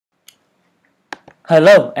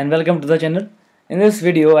Hello and welcome to the channel. In this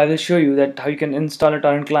video I will show you that how you can install a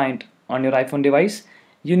torrent client on your iPhone device.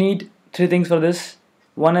 You need three things for this.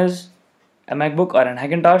 One is a MacBook or an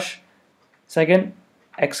Hackintosh. Second,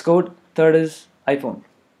 Xcode. Third is iPhone.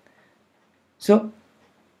 So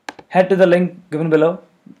head to the link given below.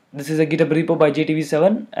 This is a GitHub repo by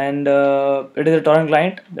JTV7 and it is a torrent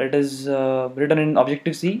client that is written in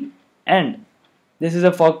Objective-C, and this is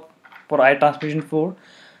a fork for iTransmission 4.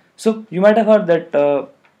 So you might have heard that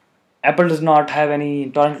Apple does not have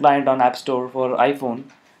any torrent client on App Store for iPhone,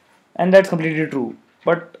 and that's completely true.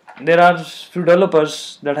 But there are few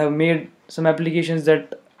developers that have made some applications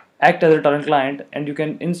that act as a torrent client, and you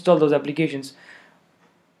can install those applications.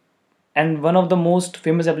 And one of the most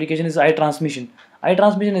famous application is iTransmission.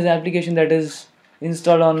 iTransmission is an application that is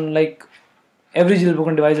installed on like every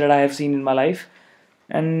jailbroken device that I have seen in my life,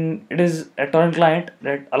 and it is a torrent client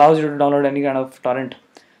that allows you to download any kind of torrent.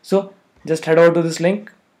 So just head over to this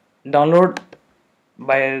link, download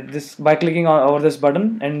by clicking on over this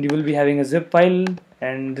button, and you will be having a zip file,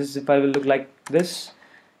 and this zip file will look like this.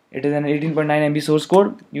 It is an 18.9 MB source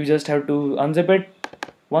code. You just have to unzip it.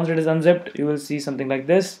 Once it is unzipped, you will see something like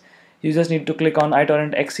this. You just need to click on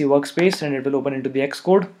iTorrent XE workspace and it will open into the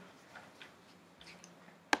Xcode.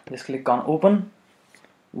 Just click on open.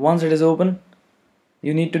 Once it is open,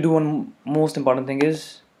 you need to do one most important thing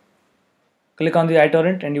is click on the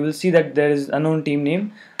iTorrent, and you will see that there is unknown team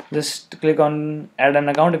name. Just click on add an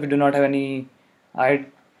account if you do not have any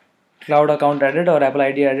iCloud account added or Apple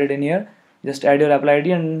ID added in here. Just add your Apple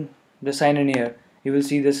ID and just sign in here. You will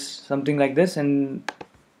see this something like this, and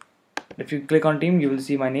if you click on team, you will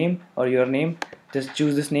see my name or your name. Just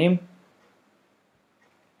choose this name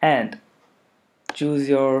and choose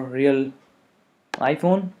your real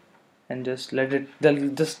iPhone and just let it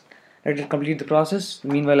complete the process.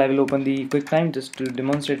 Meanwhile, I will open the QuickTime just to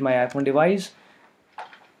demonstrate my iPhone device,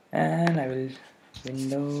 and I will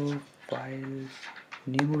window file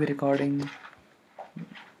new movie recording.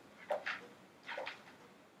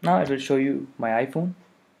 Now I will show you my iPhone.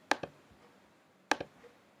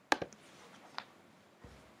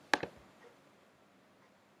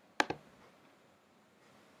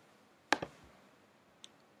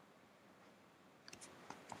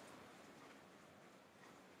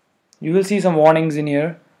 You will see some warnings in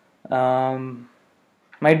here.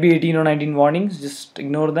 Might be 18 or 19 warnings, just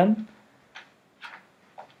ignore them.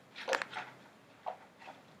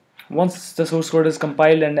 Once the source code is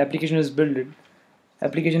compiled and application is built,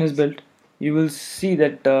 you will see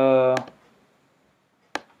that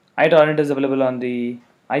iTorrent is available on the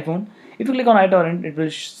iPhone. If you click on iTorrent, it will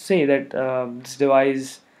say that this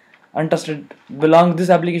device this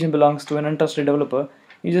application belongs to an untrusted developer.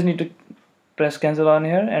 You just need to press cancel on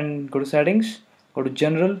here and go to settings, go to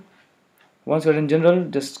general. Once you're in general,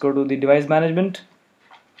 just go to the device management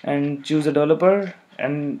and choose a developer,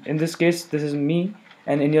 and in this case this is me,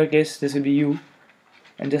 and in your case this will be you,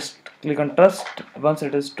 and just click on trust. Once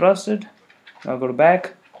it is trusted, now go to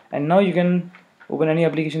back, and now you can open any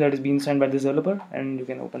application that is being sent by this developer, and you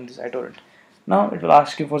can open this iTorrent. Now it will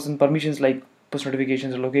ask you for some permissions like push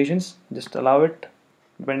notifications or locations. Just allow it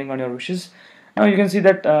depending on your wishes. Now you can see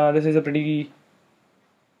that this is a pretty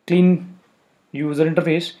clean user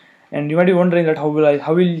interface, and you might be wondering that how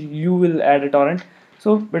will you add a torrent.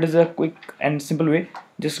 So it is a quick and simple way.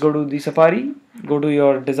 Just go to the Safari, go to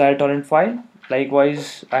your desired torrent file.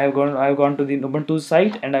 Likewise, I have gone to the Ubuntu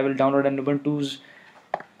site, and I will download an Ubuntu's.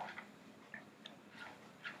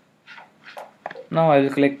 Now I will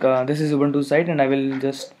click this is Ubuntu site, and I will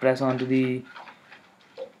just press on to the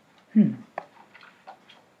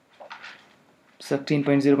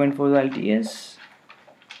 16.0.4 LTS.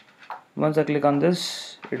 Once I click on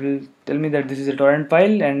this, it will tell me that this is a torrent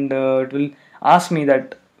file, and it will ask me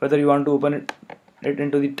that whether you want to open it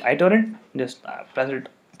into the iTorrent. Just press it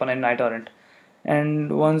open in iTorrent,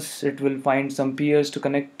 and once it will find some peers to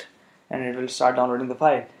connect, and it will start downloading the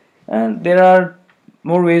file. And there are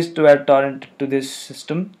more ways to add torrent to this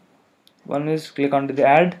system. One is click on to the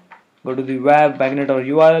add, go to the web, magnet or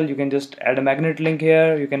URL. You can just add a magnet link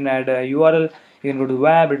here. You can add a URL. You can go to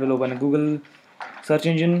web. It will open a Google search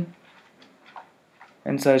engine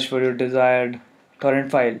and search for your desired torrent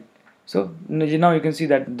file. So now you can see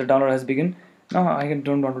that the download has begun. Now I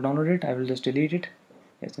don't want to download it. I will just delete it.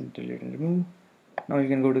 Yes, and delete and remove. Now you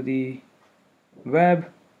can go to the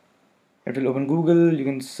web. It will open Google. You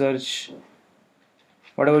can search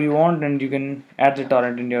whatever you want, and you can add the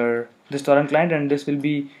torrent in this torrent client, and this will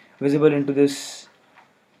be visible into this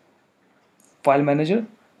file manager.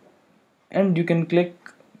 And you can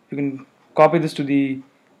copy this to the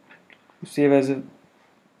save as a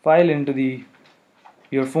file into the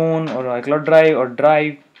your phone or a cloud drive or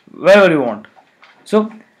drive, wherever you want.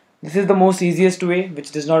 So this is the most easiest way,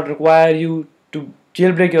 which does not require you to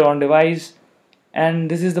jailbreak your own device,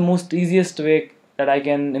 and this is the most easiest way that I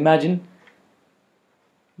can imagine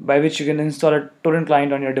by which you can install a torrent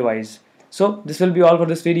client on your device. So this will be all for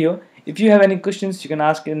this video. If you have any questions, you can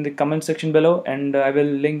ask in the comment section below, and I will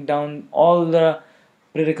link down all the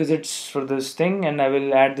prerequisites for this thing, and I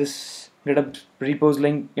will add this GitHub repos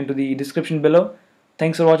link into the description below.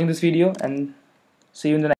 Thanks for watching this video, and see you in the next.